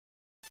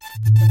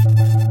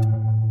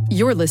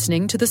You're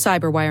listening to the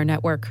Cyberwire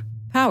Network,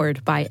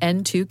 powered by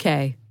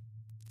N2K.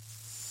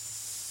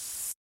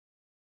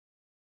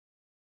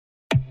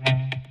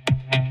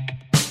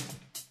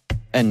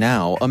 And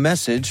now, a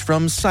message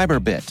from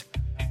Cyberbit.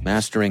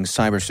 Mastering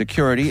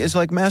cybersecurity is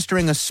like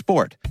mastering a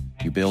sport.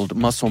 You build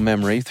muscle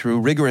memory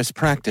through rigorous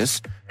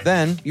practice,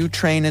 then you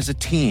train as a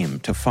team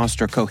to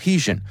foster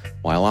cohesion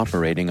while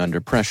operating under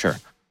pressure.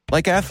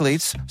 Like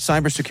athletes,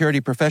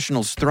 cybersecurity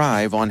professionals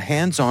thrive on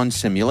hands-on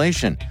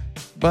simulation.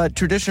 But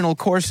traditional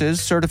courses,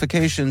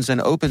 certifications, and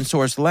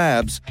open-source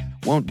labs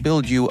won't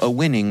build you a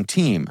winning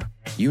team.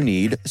 You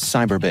need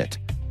Cyberbit.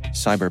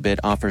 Cyberbit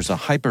offers a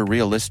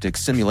hyper-realistic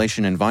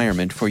simulation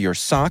environment for your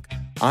SOC,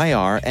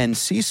 IR, and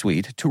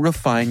C-suite to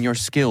refine your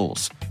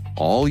skills,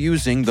 all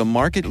using the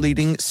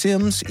market-leading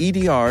SIMs,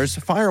 EDRs,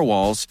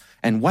 firewalls,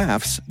 and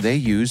WAFs they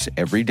use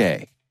every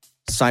day.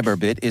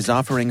 Cyberbit is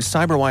offering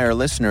Cyberwire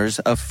listeners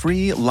a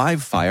free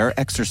live-fire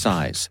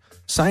exercise.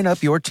 Sign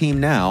up your team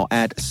now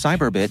at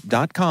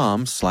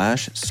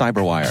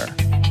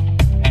cyberbit.com/cyberwire.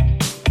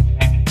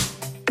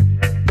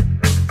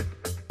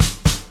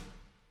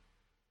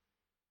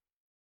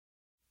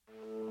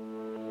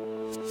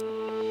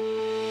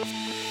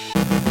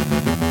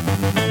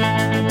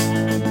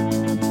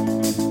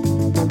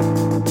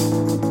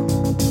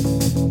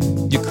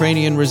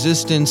 Ukrainian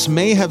resistance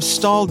may have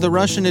stalled the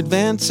Russian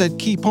advance at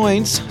key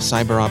points,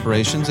 cyber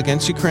operations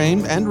against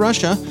Ukraine and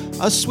Russia,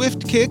 a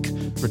swift kick,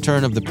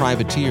 return of the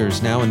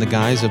privateers now in the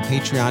guise of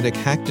patriotic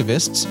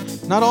hacktivists.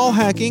 Not all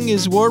hacking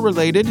is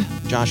war-related.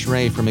 Josh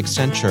Ray from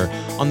Accenture.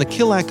 On the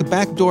Killac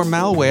backdoor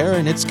malware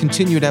and its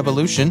continued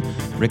evolution,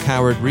 Rick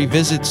Howard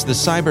revisits the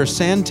cyber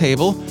sand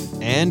table,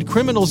 and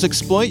criminals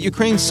exploit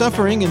Ukraine's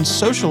suffering in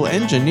social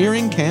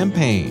engineering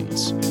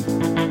campaigns.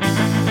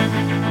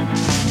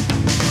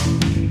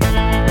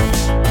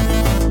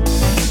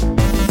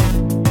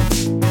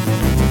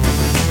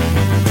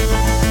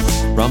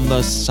 From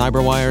the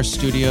Cyberwire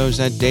studios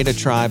at Data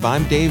Tribe,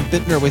 I'm Dave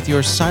Bittner with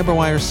your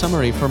Cyberwire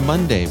summary for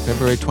Monday,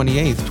 February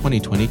 28th,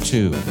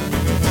 2022.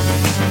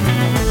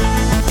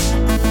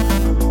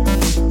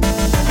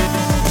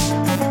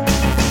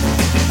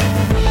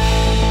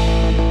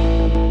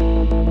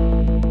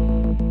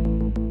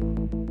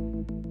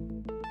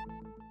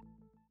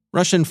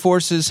 Russian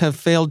forces have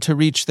failed to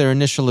reach their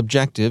initial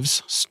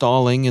objectives,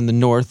 stalling in the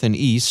north and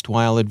east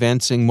while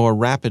advancing more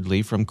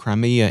rapidly from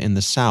Crimea in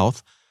the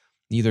south.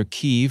 Neither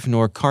Kyiv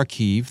nor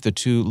Kharkiv, the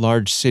two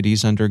large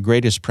cities under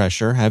greatest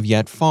pressure, have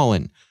yet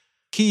fallen.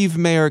 Kyiv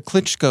Mayor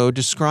Klitschko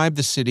described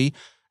the city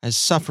as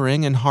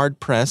suffering and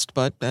hard-pressed,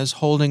 but as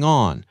holding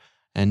on,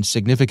 and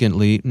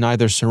significantly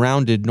neither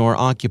surrounded nor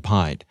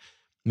occupied.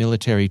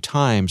 Military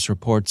Times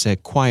reports a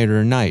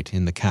quieter night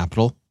in the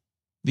capital.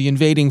 The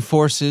invading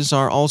forces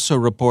are also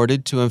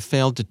reported to have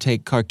failed to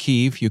take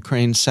Kharkiv,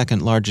 Ukraine's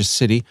second-largest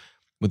city,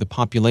 with a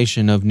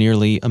population of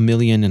nearly 1.5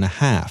 million.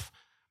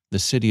 The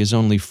city is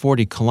only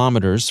 40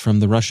 kilometers from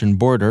the Russian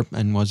border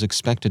and was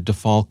expected to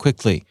fall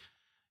quickly.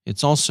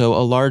 It's also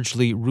a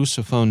largely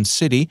Russophone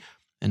city,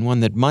 and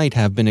one that might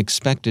have been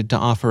expected to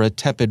offer a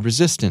tepid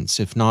resistance,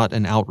 if not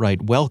an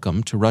outright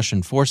welcome to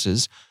Russian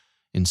forces.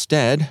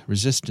 Instead,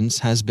 resistance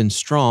has been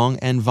strong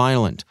and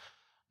violent,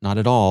 not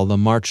at all the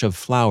march of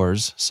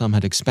flowers some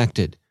had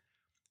expected.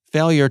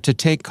 Failure to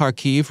take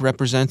Kharkiv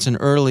represents an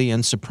early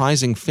and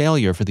surprising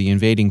failure for the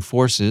invading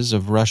forces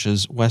of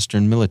Russia's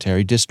western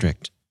military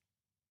district.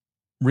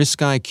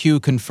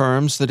 RiskIQ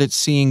confirms that it's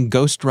seeing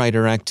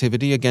ghostwriter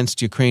activity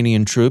against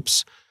Ukrainian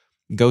troops.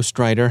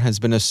 Ghostwriter has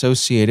been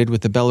associated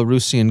with the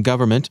Belarusian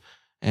government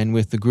and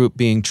with the group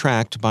being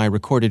tracked by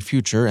Recorded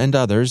Future and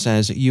others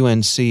as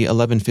UNC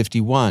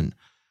 1151.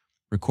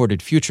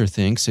 Recorded Future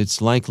thinks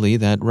it's likely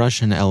that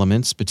Russian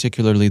elements,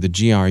 particularly the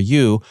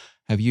GRU,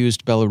 have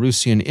used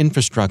Belarusian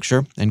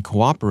infrastructure and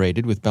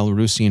cooperated with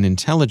Belarusian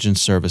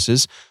intelligence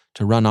services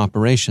to run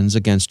operations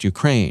against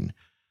Ukraine.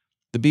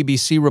 The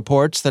BBC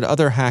reports that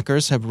other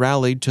hackers have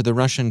rallied to the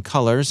Russian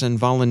colors and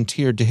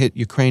volunteered to hit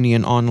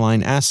Ukrainian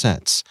online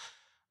assets.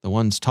 The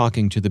ones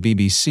talking to the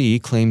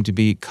BBC claim to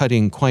be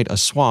cutting quite a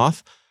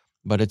swath,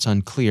 but it's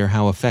unclear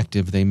how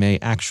effective they may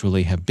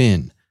actually have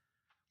been.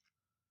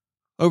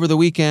 Over the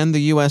weekend,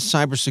 the U.S.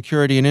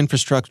 Cybersecurity and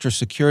Infrastructure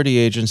Security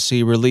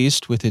Agency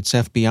released, with its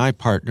FBI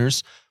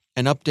partners,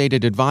 an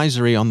updated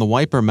advisory on the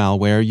wiper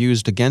malware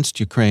used against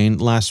Ukraine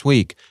last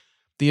week.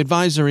 The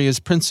advisory is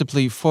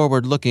principally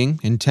forward-looking,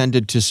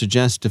 intended to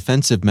suggest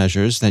defensive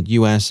measures that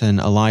U.S. and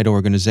allied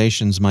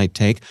organizations might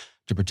take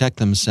to protect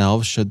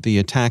themselves should the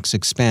attacks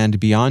expand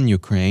beyond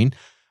Ukraine,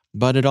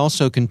 but it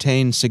also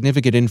contains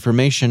significant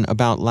information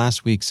about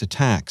last week's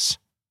attacks.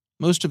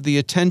 Most of the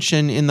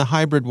attention in the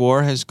hybrid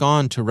war has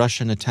gone to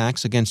Russian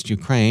attacks against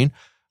Ukraine,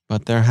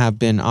 but there have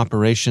been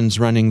operations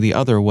running the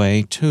other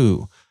way,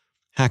 too.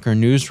 Hacker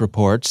News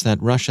reports that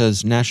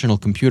Russia's National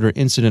Computer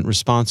Incident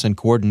Response and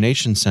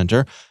Coordination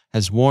Center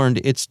has warned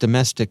its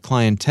domestic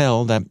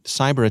clientele that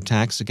cyber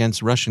attacks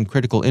against Russian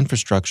critical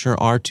infrastructure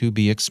are to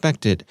be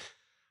expected.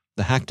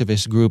 The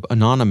hacktivist group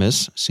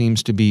Anonymous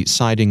seems to be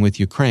siding with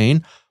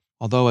Ukraine,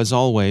 although as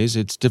always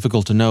it's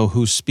difficult to know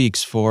who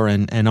speaks for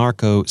an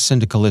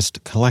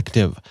anarcho-syndicalist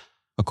collective,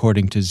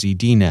 according to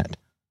ZDNet.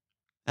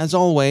 As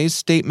always,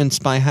 statements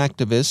by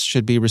hacktivists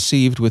should be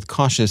received with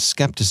cautious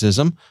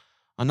skepticism.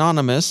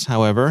 Anonymous,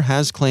 however,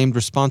 has claimed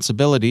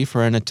responsibility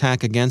for an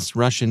attack against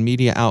Russian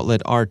media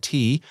outlet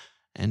RT,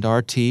 and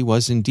RT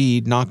was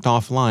indeed knocked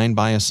offline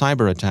by a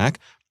cyber attack,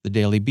 the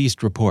Daily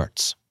Beast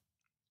reports.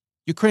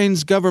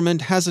 Ukraine's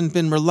government hasn't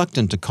been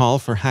reluctant to call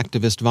for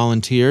hacktivist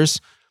volunteers.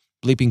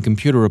 Bleeping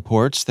Computer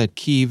reports that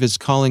Kyiv is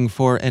calling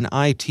for an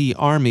IT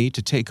army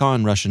to take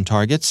on Russian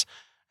targets,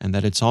 and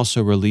that it's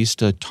also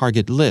released a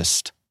target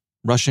list.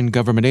 Russian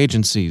government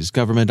agencies,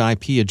 government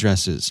IP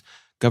addresses,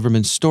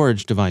 government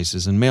storage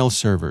devices and mail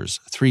servers,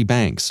 3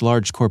 banks,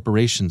 large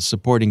corporations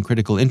supporting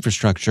critical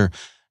infrastructure,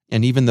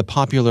 and even the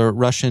popular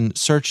Russian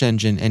search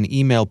engine and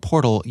email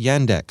portal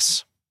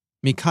Yandex.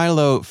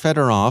 Mikhailo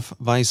Fedorov,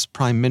 Vice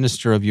Prime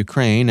Minister of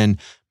Ukraine and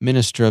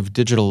Minister of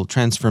Digital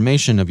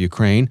Transformation of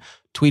Ukraine,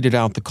 tweeted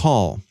out the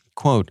call,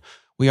 quote,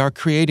 "We are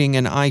creating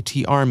an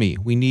IT army.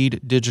 We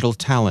need digital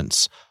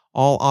talents.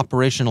 All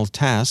operational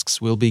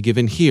tasks will be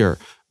given here.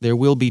 There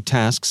will be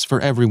tasks for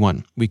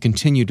everyone. We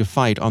continue to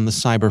fight on the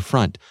cyber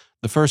front.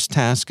 The first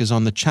task is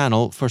on the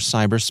channel for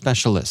cyber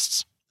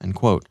specialists." End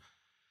quote.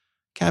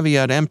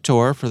 Caveat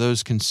emptor for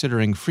those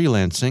considering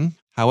freelancing,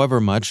 however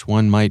much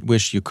one might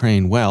wish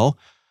Ukraine well.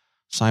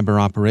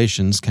 Cyber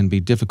operations can be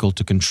difficult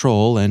to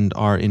control and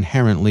are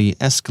inherently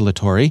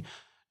escalatory,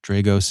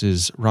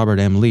 Dragos's Robert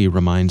M. Lee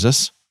reminds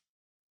us.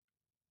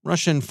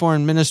 Russian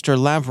Foreign Minister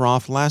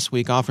Lavrov last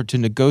week offered to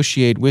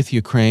negotiate with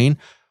Ukraine,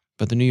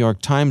 but the New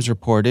York Times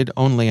reported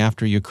only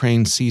after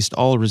Ukraine ceased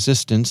all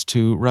resistance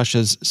to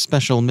Russia's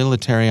special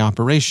military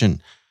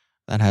operation.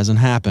 That hasn't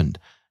happened,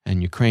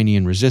 and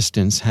Ukrainian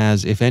resistance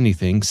has, if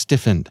anything,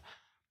 stiffened.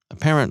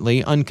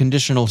 Apparently,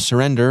 unconditional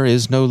surrender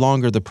is no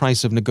longer the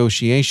price of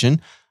negotiation,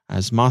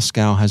 as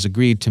Moscow has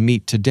agreed to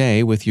meet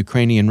today with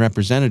Ukrainian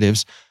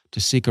representatives to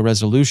seek a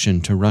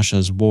resolution to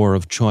Russia's war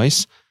of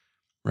choice.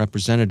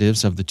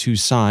 Representatives of the two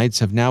sides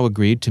have now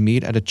agreed to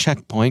meet at a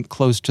checkpoint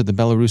close to the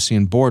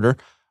Belarusian border,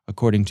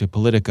 according to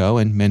Politico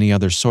and many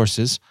other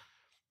sources.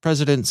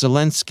 President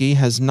Zelensky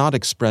has not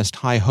expressed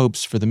high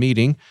hopes for the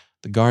meeting.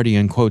 The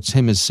Guardian quotes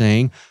him as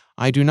saying,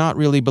 "I do not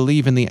really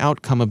believe in the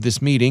outcome of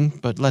this meeting,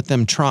 but let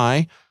them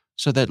try,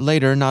 so that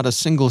later not a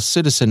single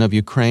citizen of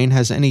Ukraine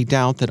has any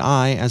doubt that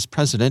I, as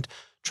president,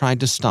 tried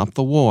to stop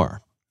the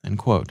war." End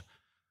quote.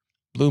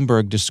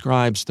 Bloomberg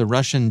describes the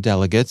Russian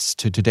delegates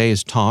to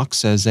today's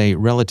talks as a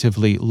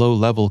relatively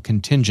low-level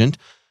contingent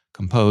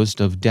composed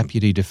of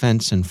deputy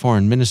defense and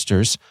foreign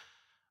ministers.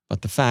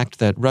 But the fact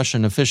that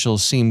Russian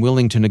officials seem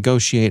willing to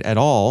negotiate at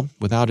all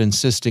without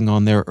insisting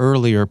on their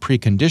earlier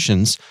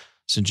preconditions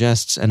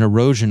suggests an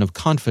erosion of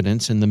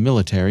confidence in the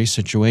military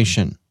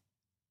situation.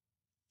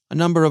 A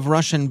number of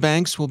Russian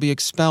banks will be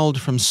expelled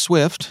from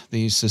SWIFT,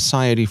 the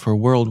Society for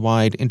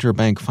Worldwide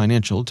Interbank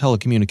Financial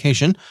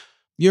Telecommunication.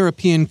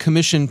 European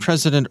Commission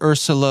President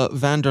Ursula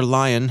von der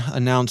Leyen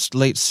announced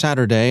late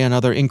Saturday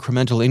another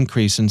incremental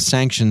increase in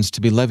sanctions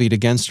to be levied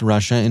against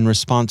Russia in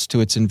response to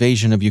its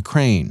invasion of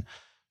Ukraine.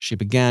 She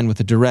began with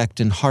a direct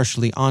and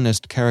harshly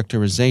honest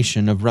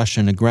characterization of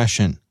Russian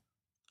aggression.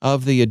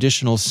 Of the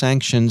additional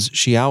sanctions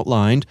she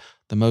outlined,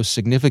 the most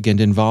significant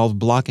involved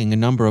blocking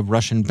a number of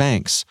Russian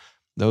banks,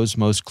 those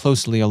most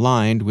closely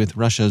aligned with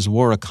Russia's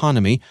war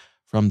economy,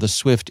 from the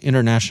SWIFT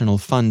international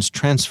funds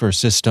transfer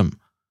system.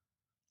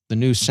 The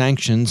new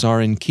sanctions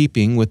are in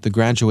keeping with the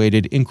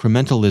graduated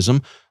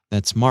incrementalism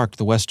that's marked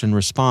the Western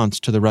response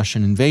to the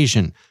Russian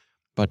invasion,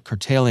 but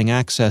curtailing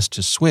access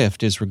to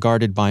SWIFT is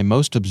regarded by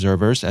most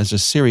observers as a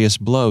serious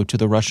blow to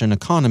the Russian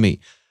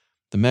economy.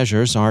 The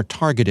measures are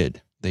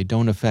targeted. They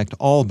don't affect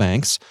all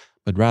banks,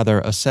 but rather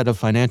a set of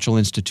financial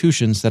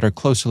institutions that are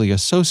closely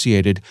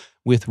associated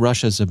with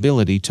Russia's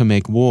ability to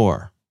make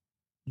war.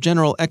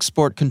 General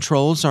export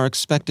controls are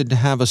expected to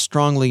have a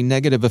strongly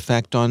negative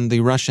effect on the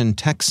Russian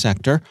tech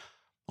sector.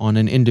 On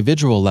an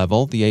individual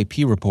level, the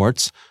AP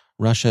reports,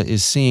 Russia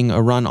is seeing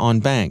a run on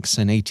banks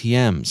and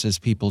ATMs as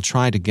people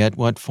try to get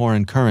what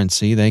foreign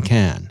currency they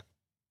can.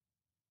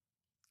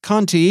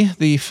 Conti,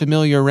 the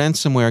familiar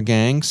ransomware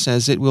gang,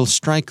 says it will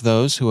strike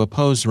those who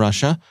oppose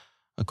Russia.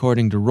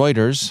 According to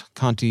Reuters,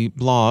 Conti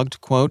blogged,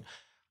 quote,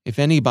 "If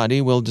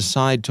anybody will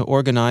decide to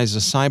organize a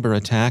cyber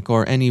attack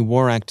or any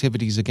war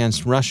activities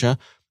against Russia,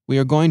 we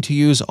are going to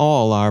use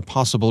all our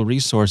possible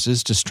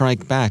resources to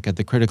strike back at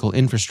the critical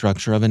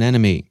infrastructure of an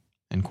enemy."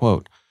 End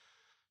quote.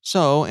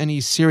 So,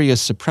 any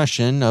serious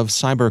suppression of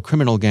cyber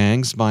criminal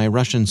gangs by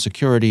Russian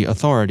security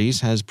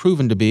authorities has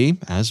proven to be,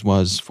 as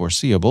was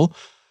foreseeable,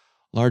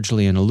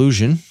 largely an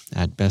illusion,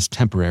 at best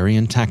temporary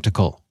and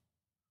tactical.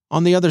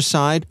 On the other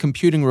side,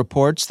 computing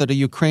reports that a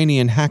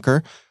Ukrainian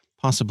hacker,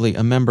 possibly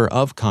a member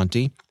of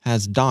Conti,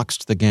 has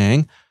doxed the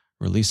gang,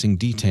 releasing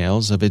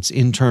details of its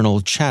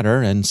internal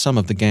chatter and some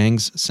of the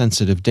gang's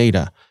sensitive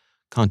data.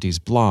 Conti's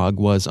blog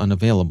was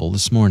unavailable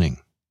this morning.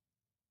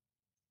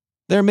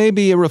 There may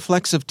be a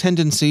reflexive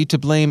tendency to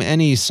blame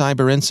any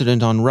cyber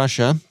incident on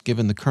Russia,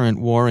 given the current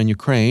war in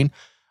Ukraine,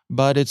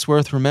 But it's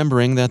worth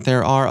remembering that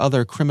there are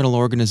other criminal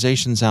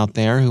organizations out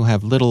there who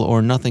have little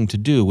or nothing to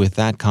do with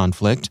that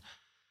conflict.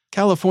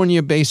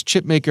 California-based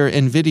chipmaker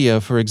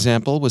NVIDIA, for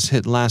example, was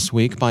hit last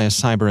week by a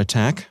cyber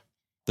attack.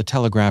 The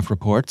Telegraph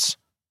reports.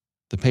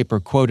 The paper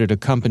quoted a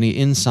company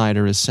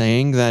insider as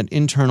saying that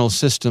internal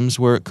systems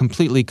were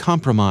completely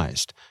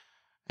compromised,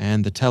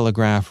 and the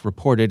Telegraph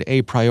reported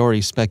a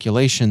priori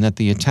speculation that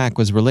the attack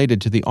was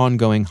related to the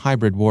ongoing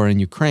hybrid war in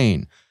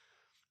Ukraine.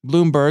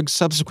 Bloomberg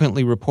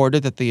subsequently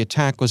reported that the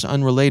attack was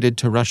unrelated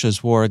to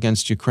Russia's war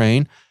against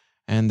Ukraine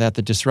and that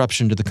the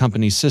disruption to the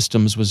company's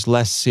systems was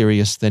less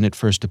serious than it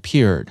first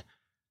appeared.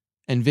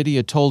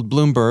 NVIDIA told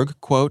Bloomberg,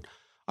 quote,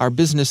 "Our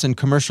business and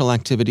commercial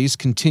activities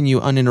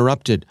continue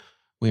uninterrupted.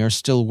 We are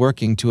still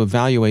working to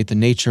evaluate the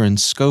nature and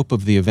scope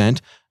of the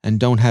event and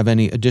don't have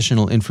any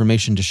additional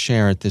information to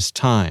share at this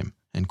time,"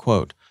 end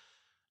quote.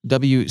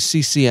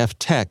 WCCF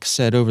Tech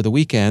said over the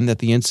weekend that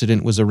the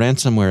incident was a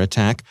ransomware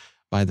attack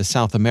by the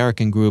South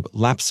American group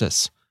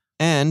Lapsus.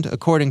 And,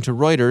 according to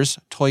Reuters,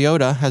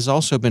 Toyota has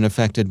also been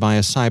affected by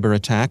a cyber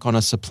attack on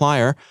a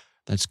supplier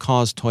that's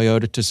caused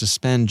Toyota to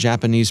suspend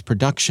Japanese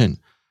production.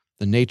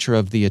 The nature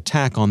of the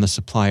attack on the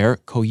supplier,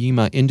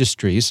 Kojima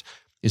Industries,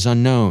 is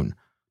unknown.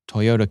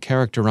 Toyota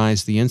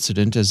characterized the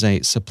incident as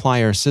a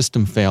supplier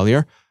system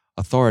failure.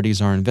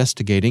 Authorities are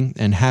investigating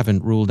and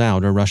haven't ruled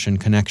out a Russian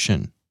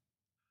connection.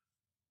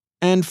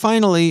 And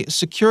finally,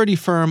 security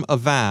firm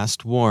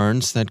Avast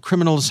warns that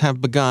criminals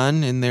have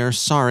begun, in their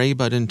sorry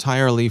but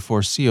entirely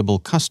foreseeable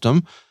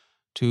custom,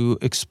 to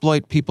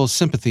exploit people's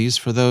sympathies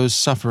for those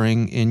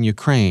suffering in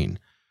Ukraine.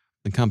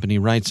 The company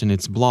writes in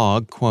its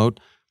blog, quote,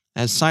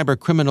 "As cyber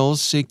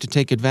criminals seek to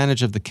take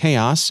advantage of the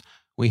chaos,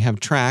 we have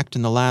tracked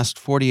in the last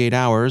 48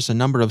 hours a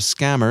number of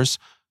scammers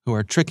who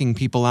are tricking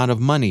people out of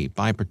money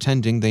by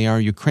pretending they are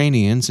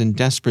Ukrainians in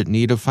desperate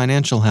need of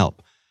financial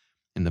help.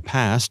 In the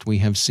past, we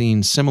have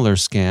seen similar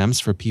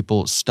scams for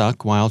people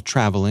stuck while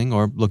traveling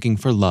or looking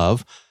for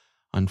love.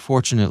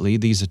 Unfortunately,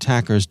 these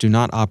attackers do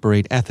not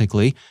operate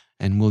ethically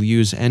and will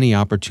use any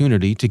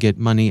opportunity to get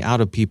money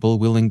out of people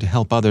willing to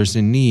help others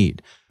in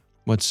need.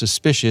 What's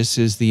suspicious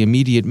is the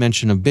immediate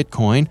mention of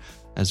Bitcoin,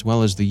 as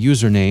well as the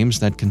usernames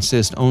that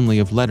consist only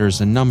of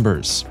letters and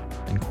numbers."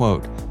 End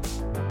quote.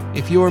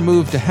 If you're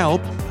moved to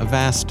help,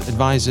 Avast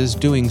advises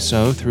doing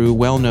so through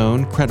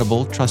well-known,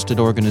 credible,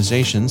 trusted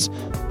organizations,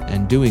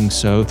 and doing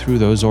so through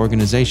those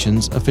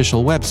organizations'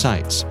 official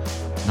websites,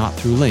 not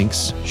through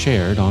links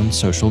shared on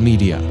social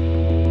media.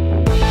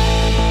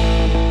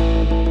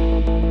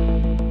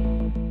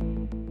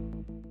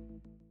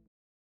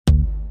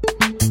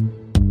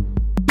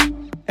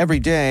 Every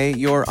day,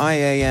 your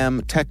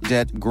IAM tech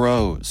debt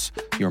grows.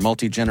 Your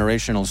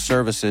multi-generational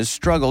services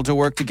struggle to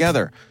work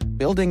together.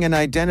 Building an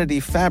identity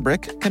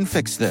fabric can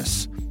fix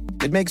this.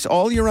 It makes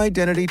all your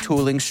identity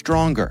tooling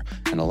stronger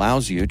and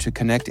allows you to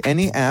connect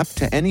any app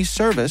to any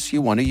service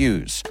you want to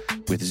use,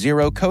 with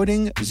zero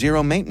coding,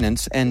 zero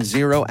maintenance, and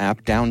zero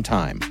app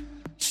downtime.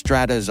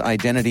 Strata's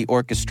identity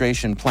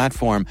orchestration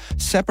platform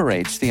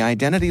separates the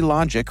identity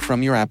logic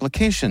from your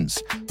applications,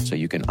 so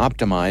you can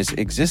optimize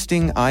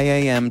existing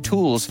IAM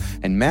tools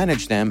and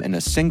manage them in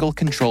a single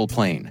control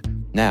plane.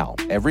 Now,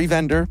 every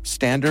vendor,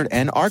 standard,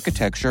 and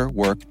architecture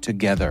work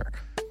together.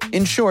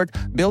 In short,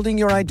 building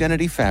your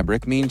identity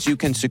fabric means you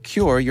can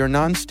secure your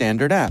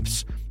non-standard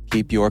apps,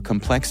 keep your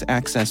complex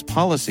access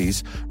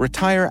policies,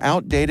 retire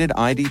outdated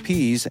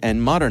IDPs,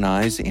 and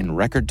modernize in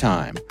record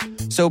time.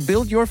 So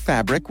build your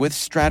fabric with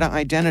Strata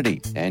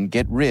Identity and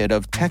get rid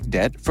of tech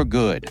debt for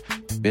good.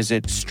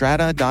 Visit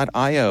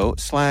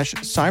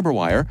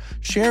strata.io/cyberwire,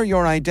 share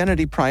your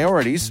identity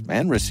priorities,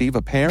 and receive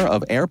a pair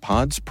of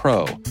AirPods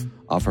Pro.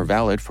 Offer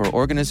valid for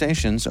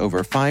organizations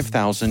over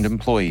 5,000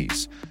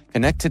 employees.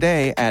 Connect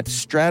today at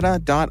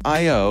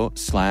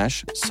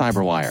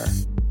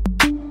strata.io/cyberwire.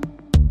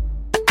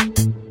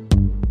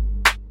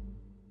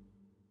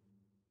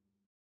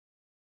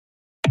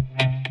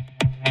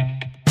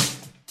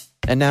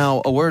 And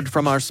now, a word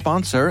from our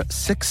sponsor,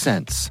 6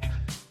 Sense.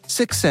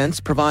 6 Sense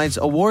provides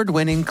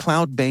award-winning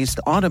cloud-based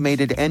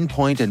automated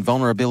endpoint and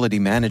vulnerability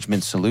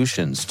management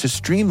solutions to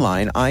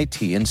streamline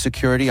IT and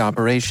security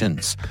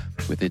operations.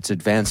 With its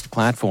advanced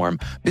platform,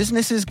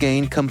 businesses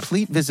gain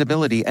complete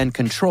visibility and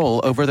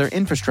control over their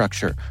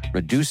infrastructure,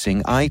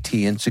 reducing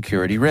IT and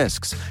security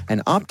risks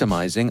and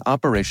optimizing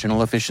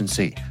operational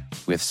efficiency.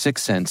 With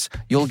 6 Sense,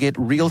 you'll get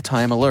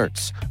real-time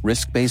alerts,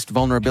 risk-based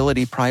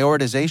vulnerability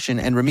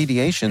prioritization and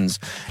remediations,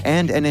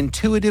 and an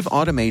intuitive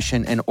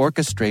automation and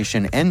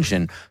orchestration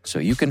engine so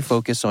you can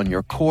focus on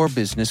your core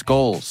business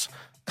goals,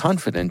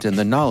 confident in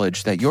the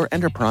knowledge that your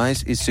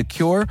enterprise is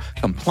secure,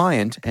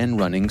 compliant, and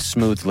running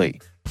smoothly.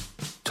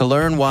 To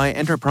learn why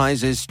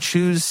enterprises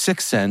choose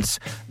 6 Sense,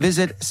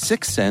 visit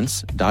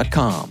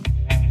 6sense.com.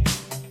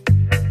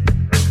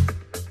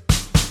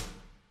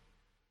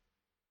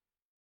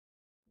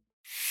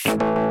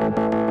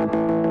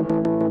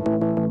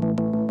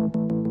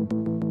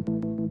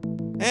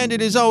 And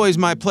it is always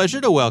my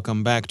pleasure to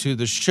welcome back to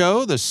the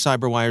show the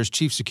CyberWire's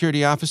Chief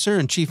Security Officer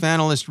and Chief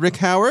Analyst, Rick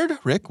Howard.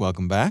 Rick,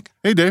 welcome back.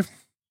 Hey, Dave.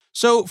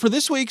 So for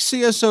this week's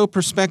CSO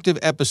Perspective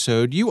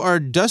episode, you are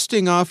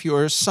dusting off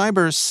your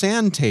cyber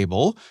sand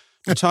table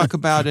to talk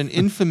about an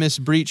infamous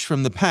breach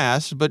from the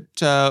past. But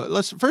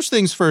let's first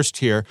things first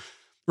here.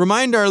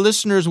 Remind our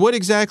listeners what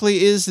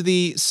exactly is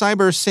the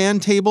cyber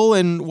sand table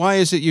and why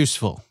is it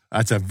useful?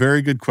 That's a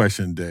very good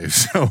question, Dave.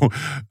 So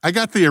I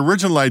got the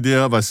original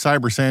idea of a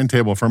cyber sand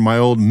table from my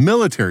old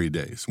military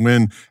days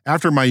when,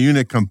 after my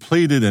unit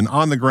completed an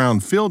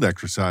on-the-ground field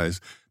exercise,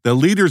 the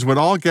leaders would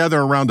all gather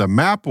around a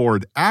map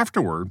board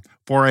afterward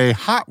for a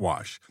hot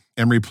wash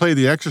and replay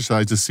the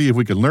exercise to see if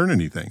we could learn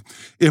anything.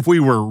 If we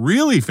were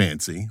really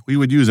fancy, we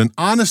would use an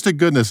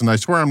honest-to-goodness, and I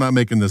swear I'm not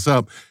making this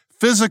up,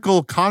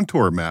 physical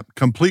contour map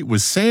complete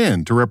with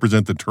sand to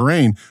represent the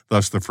terrain,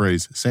 thus the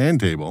phrase sand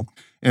table,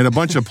 and a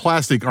bunch of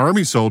plastic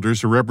army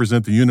soldiers to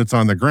represent the units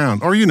on the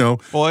ground. Or,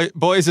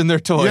 boys and their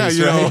toys,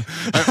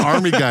 right?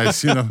 Army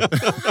guys,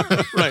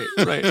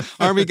 Right.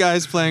 Army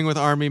guys playing with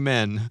army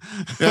men.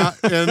 Yeah,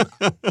 and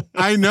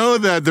I know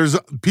that there's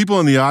people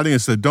in the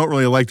audience that don't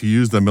really like to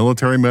use the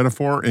military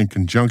metaphor in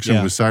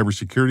conjunction with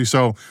cybersecurity.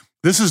 So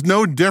this is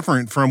no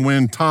different from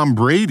when Tom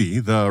Brady,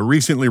 the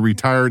recently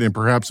retired and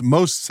perhaps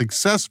most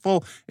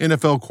successful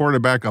NFL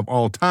quarterback of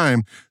all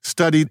time,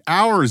 studied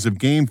hours of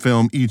game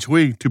film each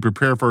week to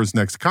prepare for his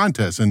next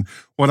contest. And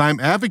what I'm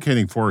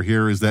advocating for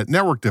here is that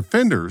network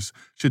defenders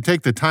should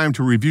take the time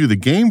to review the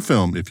game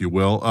film, if you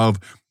will, of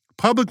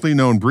publicly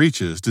known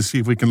breaches to see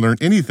if we can learn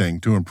anything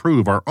to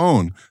improve our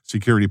own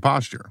security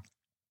posture.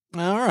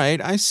 All right,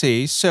 I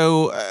see.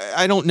 So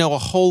I don't know a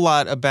whole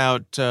lot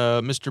about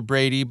Mr.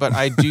 Brady, but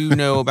I do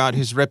know about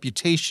his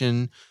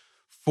reputation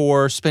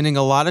for spending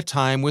a lot of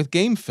time with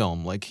game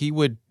film. Like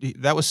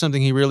that was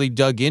something he really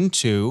dug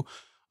into,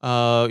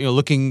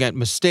 looking at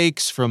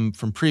mistakes from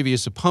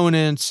previous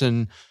opponents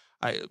and,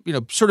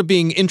 sort of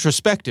being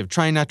introspective,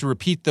 trying not to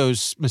repeat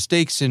those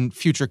mistakes in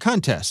future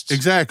contests.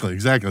 Exactly.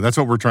 That's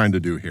what we're trying to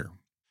do here.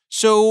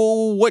 So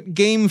what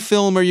game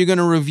film are you going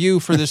to review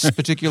for this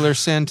particular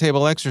sand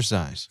table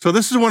exercise? So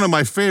this is one of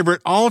my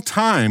favorite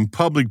all-time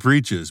public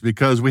breaches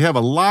because we have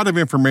a lot of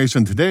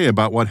information today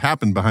about what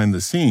happened behind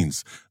the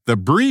scenes. The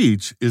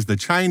breach is the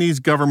Chinese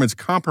government's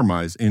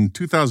compromise in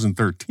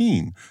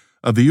 2013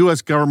 of the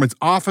U.S. government's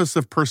Office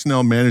of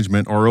Personnel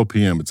Management, or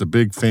OPM. It's a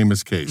big,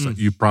 famous case.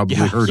 You've probably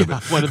heard of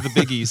it. One of the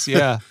biggies,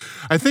 yeah.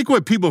 I think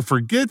what people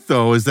forget,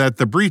 though, is that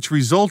the breach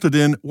resulted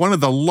in one of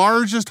the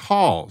largest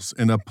hauls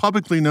in a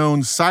publicly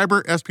known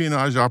cyber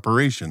espionage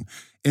operation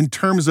in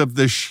terms of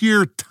the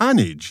sheer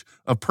tonnage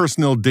of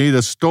personal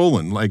data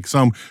stolen, like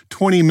some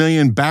 20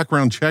 million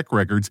background check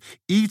records,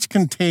 each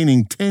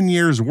containing 10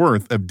 years'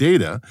 worth of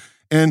data.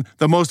 And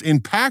the most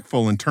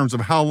impactful in terms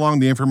of how long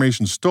the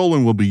information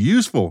stolen will be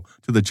useful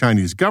to the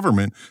Chinese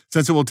government,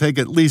 since it will take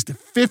at least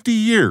 50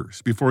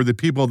 years before the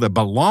people that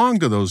belong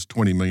to those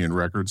 20 million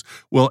records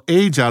will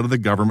age out of the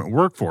government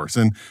workforce.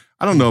 And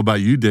I don't know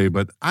about you, Dave,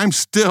 but I'm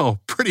still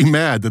pretty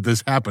mad that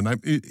this happened. I'm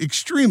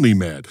extremely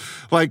mad.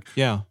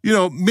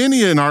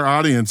 Many in our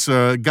audience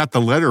got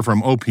the letter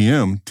from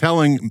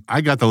OPM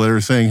I got the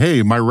letter saying,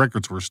 hey, my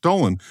records were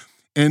stolen.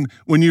 And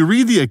when you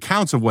read the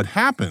accounts of what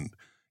happened,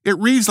 it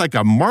reads like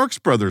a Marx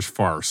Brothers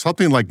farce,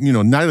 something like,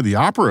 Night of the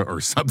Opera or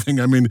something.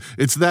 I mean,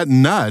 it's that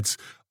nuts.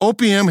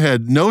 OPM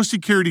had no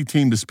security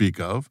team to speak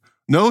of,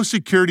 no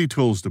security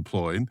tools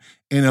deployed,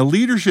 and a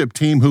leadership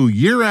team who,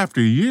 year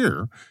after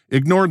year,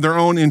 ignored their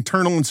own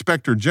internal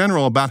inspector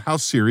general about how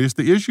serious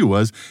the issue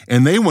was,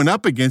 and they went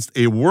up against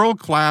a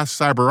world-class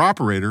cyber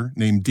operator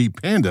named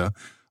Deep Panda.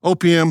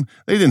 OPM,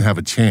 they didn't have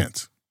a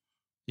chance.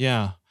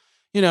 Yeah.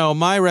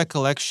 My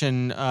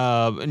recollection,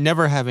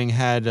 never having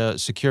had a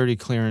security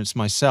clearance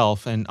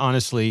myself, and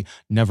honestly,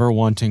 never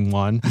wanting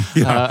one.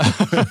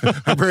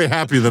 I'm very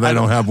happy that I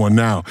don't have one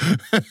now.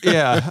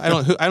 Yeah,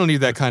 I don't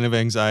need that kind of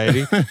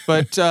anxiety.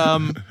 But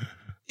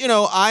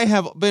I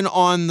have been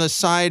on the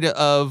side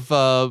of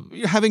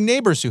having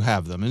neighbors who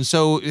have them, and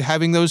so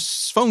having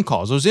those phone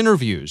calls, those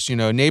interviews.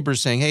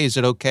 Neighbors saying, "Hey, is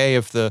it okay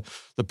if the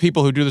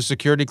people who do the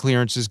security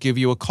clearances give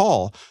you a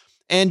call?"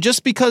 And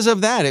just because of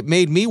that, it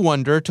made me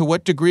wonder to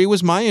what degree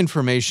was my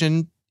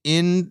information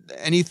in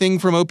anything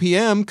from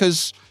OPM,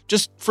 because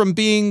just from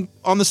being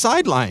on the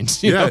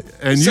sidelines. You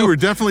were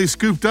definitely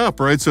scooped up,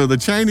 right? So the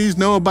Chinese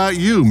know about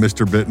you,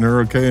 Mr.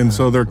 Bittner, okay? And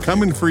so they're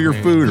coming for your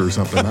food or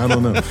something. I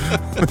don't know.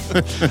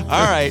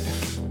 All right.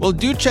 Well,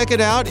 do check it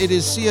out. It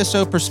is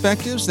CSO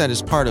Perspectives. That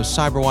is part of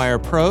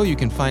CyberWire Pro. You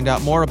can find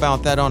out more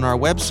about that on our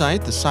website,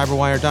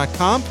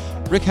 thecyberwire.com.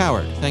 Rick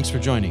Howard, thanks for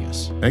joining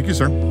us. Thank you,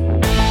 sir.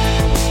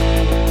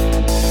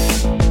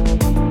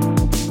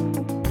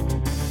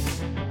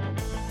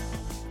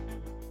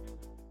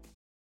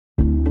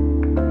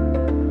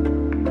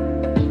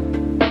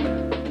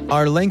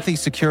 Are lengthy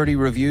security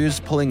reviews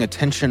pulling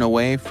attention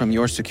away from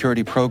your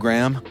security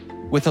program?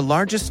 With the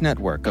largest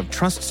network of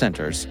trust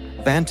centers,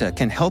 Vanta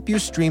can help you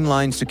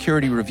streamline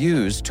security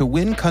reviews to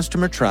win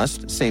customer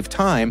trust, save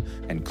time,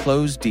 and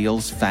close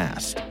deals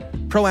fast.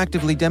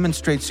 Proactively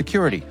demonstrate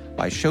security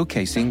by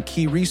showcasing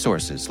key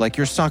resources like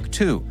your SOC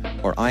 2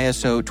 or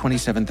ISO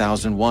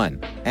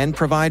 27001 and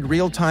provide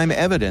real-time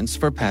evidence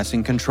for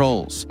passing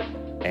controls.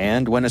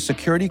 And when a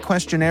security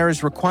questionnaire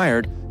is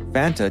required,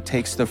 Vanta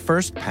takes the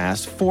first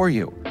pass for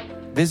you.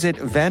 Visit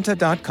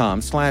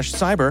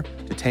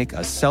vanta.com/cyber to take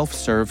a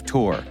self-serve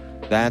tour.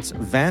 That's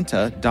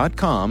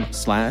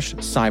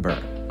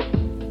vanta.com/cyber.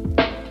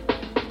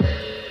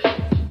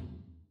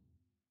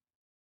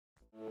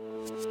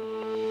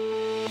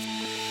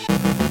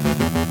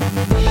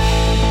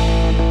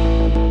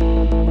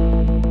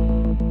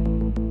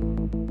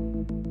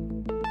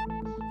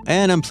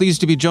 And I'm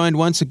pleased to be joined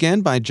once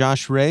again by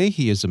Josh Ray.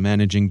 He is a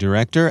managing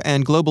director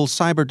and global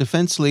cyber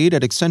defense lead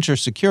at Accenture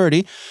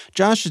Security.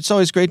 Josh, it's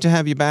always great to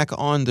have you back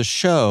on the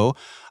show.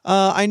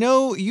 I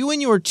know you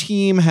and your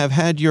team have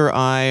had your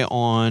eye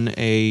on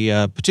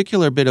a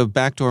particular bit of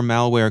backdoor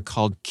malware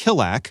called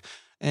Killac,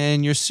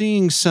 and you're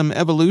seeing some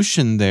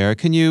evolution there.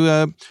 Can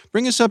you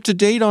bring us up to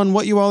date on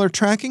what you all are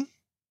tracking?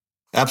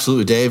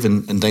 Absolutely, Dave,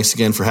 and thanks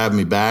again for having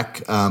me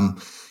back.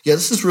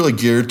 This is really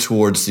geared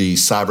towards the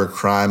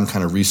cybercrime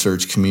kind of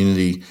research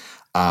community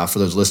for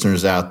those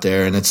listeners out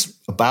there. And it's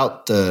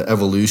about the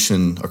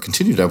evolution or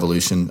continued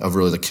evolution of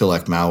really the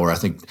Killac malware. I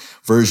think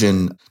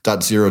version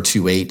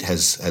 .028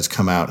 has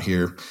come out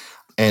here.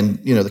 And,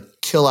 the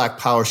Killac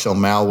PowerShell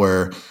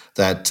malware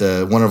that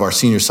one of our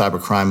senior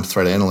cybercrime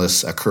threat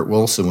analysts, Kurt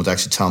Wilson, was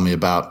actually telling me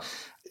about.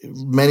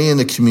 Many in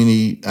the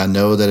community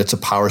know that it's a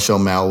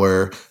PowerShell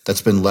malware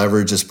that's been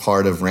leveraged as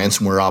part of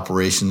ransomware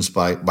operations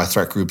by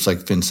threat groups like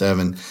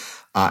Fin7.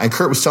 And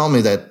Kurt was telling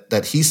me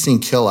that he's seen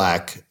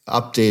Killac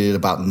updated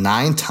about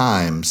 9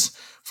 times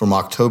from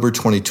October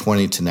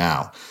 2020 to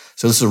now.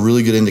 So this is a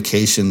really good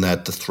indication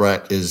that the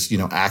threat is,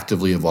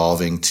 actively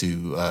evolving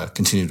to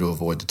continue to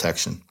avoid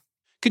detection.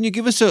 Can you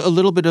give us a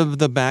little bit of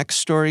the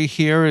backstory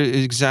here,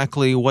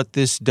 exactly what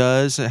this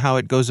does, how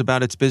it goes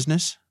about its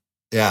business?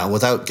 Yeah,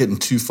 without getting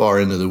too far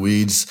into the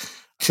weeds,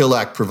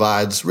 Killac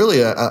provides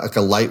really a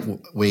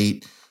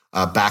lightweight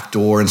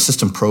backdoor and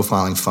system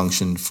profiling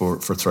function for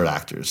threat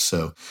actors.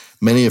 So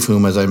many of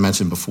whom, as I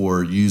mentioned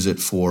before, use it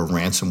for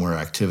ransomware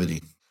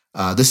activity.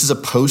 This is a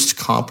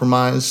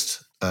post-compromised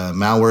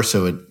malware,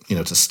 so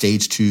it's a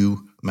stage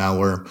 2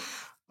 malware.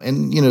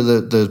 And,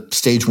 the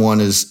stage 1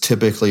 is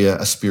typically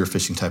a spear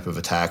phishing type of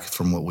attack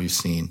from what we've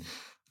seen.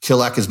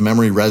 Killac is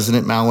memory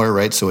resident malware,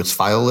 right? So it's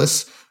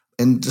fileless.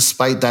 And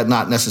despite that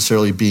not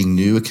necessarily being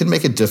new, it can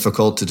make it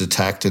difficult to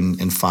detect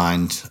and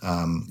find,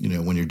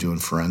 when you're doing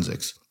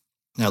forensics.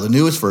 Now, the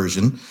newest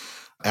version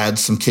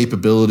adds some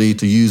capability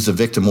to use the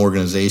victim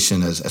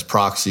organization as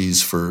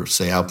proxies for,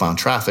 say, outbound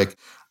traffic.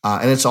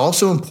 And it's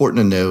also important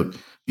to note,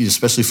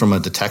 especially from a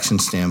detection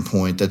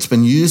standpoint, that's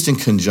been used in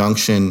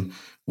conjunction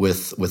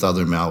with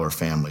other malware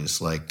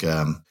families like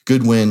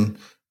Goodwin,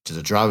 which is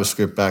a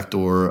JavaScript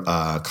backdoor,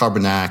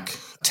 Carbonac,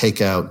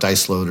 Takeout,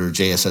 Dice Loader,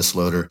 JSS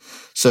Loader.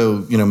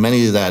 So,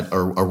 many that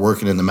are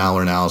working in the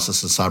malware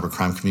analysis and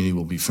cybercrime community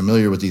will be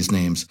familiar with these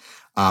names.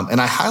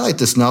 And I highlight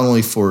this not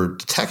only for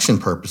detection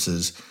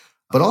purposes,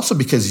 but also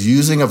because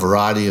using a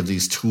variety of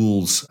these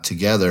tools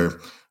together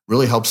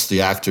really helps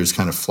the actors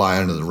kind of fly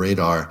under the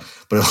radar,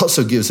 but it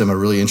also gives them a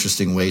really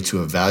interesting way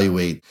to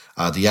evaluate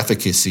the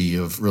efficacy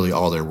of really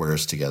all their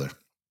wares together.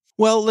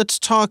 Well, let's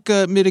talk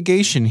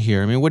mitigation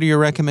here. What are your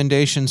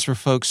recommendations for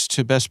folks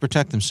to best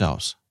protect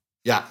themselves?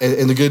 Yeah,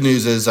 and the good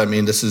news is,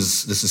 this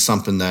is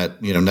something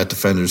that net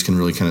defenders can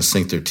really kind of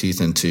sink their teeth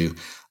into,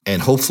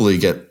 and hopefully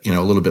get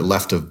a little bit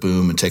left of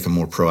boom and take a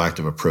more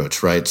proactive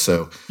approach, right?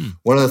 So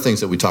one of the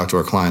things that we talk to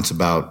our clients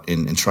about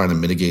in trying to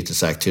mitigate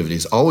this activity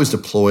is always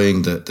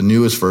deploying the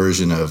newest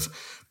version of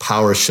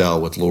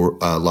PowerShell with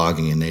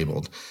logging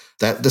enabled.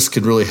 That this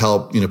could really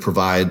help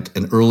provide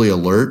an early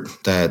alert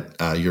that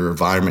your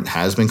environment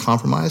has been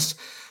compromised.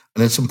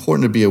 And it's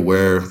important to be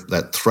aware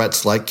that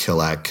threats like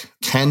Killac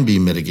can be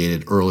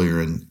mitigated earlier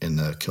in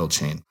the kill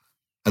chain.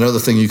 Another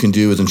thing you can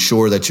do is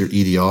ensure that your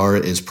EDR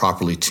is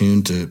properly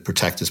tuned to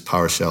protect this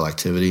PowerShell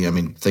activity.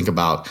 Think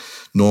about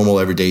normal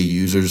everyday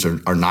users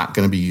are not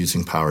going to be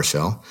using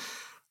PowerShell.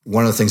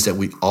 One of the things that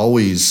we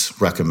always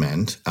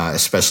recommend,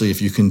 especially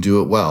if you can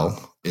do it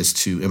well, is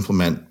to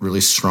implement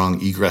really strong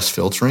egress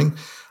filtering.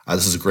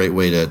 This is a great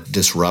way to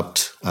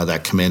disrupt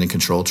that command and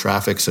control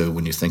traffic. So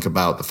when you think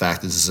about the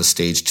fact this is a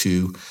stage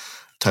 2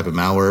 type of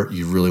malware,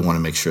 you really want to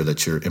make sure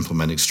that you're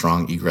implementing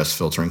strong egress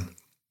filtering.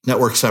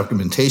 Network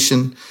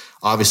segmentation,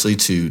 obviously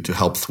to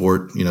help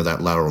thwart,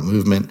 that lateral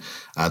movement.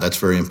 That's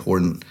very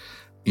important.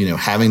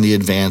 Having the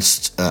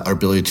advanced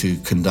ability to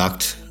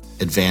conduct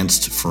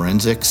advanced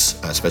forensics,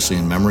 especially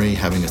in memory,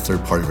 having a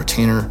third-party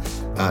retainer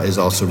is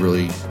also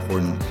really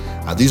important.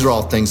 These are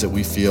all things that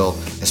we feel,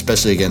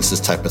 especially against this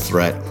type of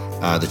threat,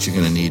 that you're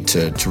going to need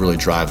to really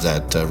drive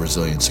that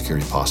resilient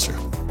security posture.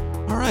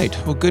 All right.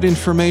 Well, good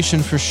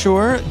information for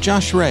sure.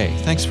 Josh Ray,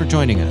 thanks for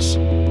joining us.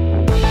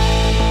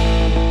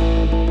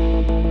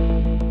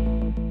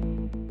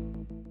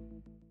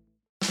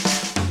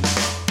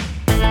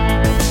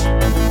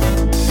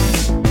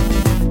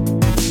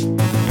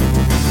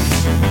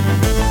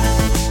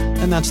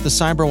 And that's the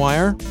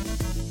Cyberwire.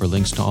 For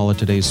links to all of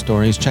today's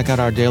stories, check out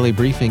our daily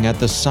briefing at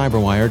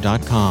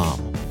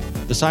thecyberwire.com.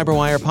 The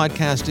Cyberwire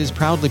podcast is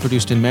proudly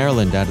produced in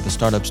Maryland out of the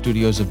startup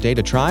studios of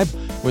Data Tribe,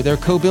 where they're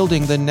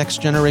co-building the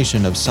next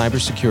generation of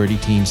cybersecurity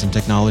teams and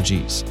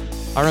technologies.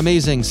 Our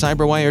amazing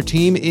Cyberwire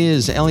team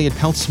is Elliot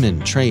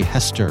Peltzman, Trey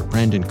Hester,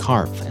 Brandon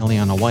Karpf,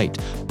 Eliana White,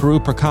 Peru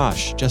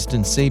Prakash,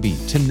 Justin Sabi,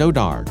 Tim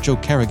Nodar, Joe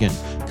Kerrigan,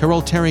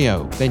 Carol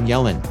Terrio, Ben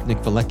Yellen, Nick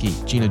Valecki,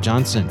 Gina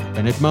Johnson,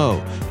 Bennett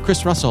Moe,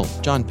 Chris Russell,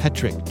 John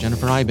Petrick,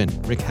 Jennifer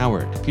Iben, Rick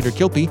Howard, Peter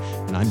Kilpie,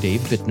 and I'm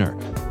Dave Bittner.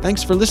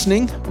 Thanks for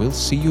listening. We'll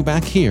see you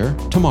back here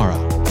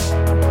tomorrow.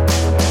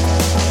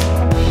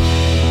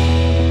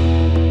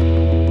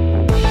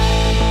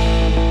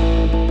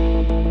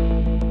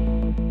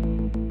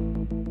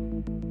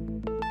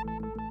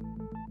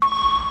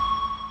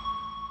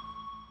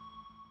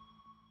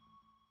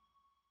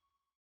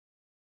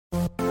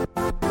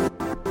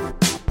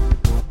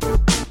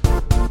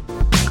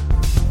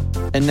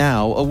 And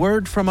now, a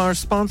word from our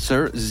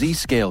sponsor,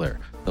 Zscaler,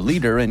 the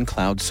leader in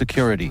cloud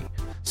security.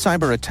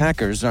 Cyber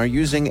attackers are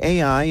using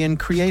AI in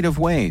creative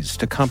ways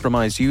to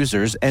compromise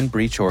users and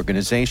breach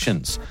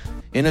organizations.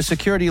 In a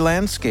security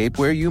landscape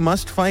where you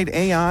must fight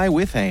AI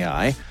with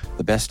AI,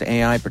 the best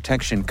AI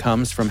protection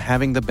comes from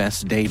having the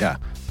best data.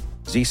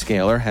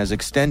 Zscaler has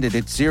extended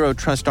its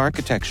zero-trust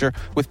architecture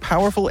with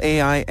powerful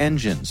AI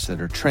engines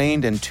that are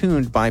trained and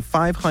tuned by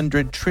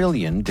 500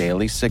 trillion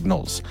daily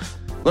signals.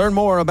 Learn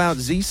more about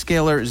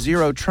Zscaler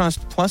Zero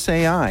Trust Plus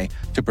AI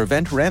to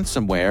prevent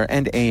ransomware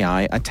and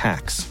AI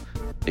attacks.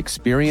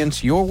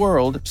 Experience your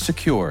world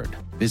secured.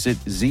 Visit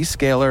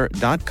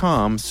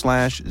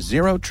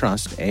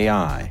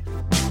zscaler.com/zerotrustai.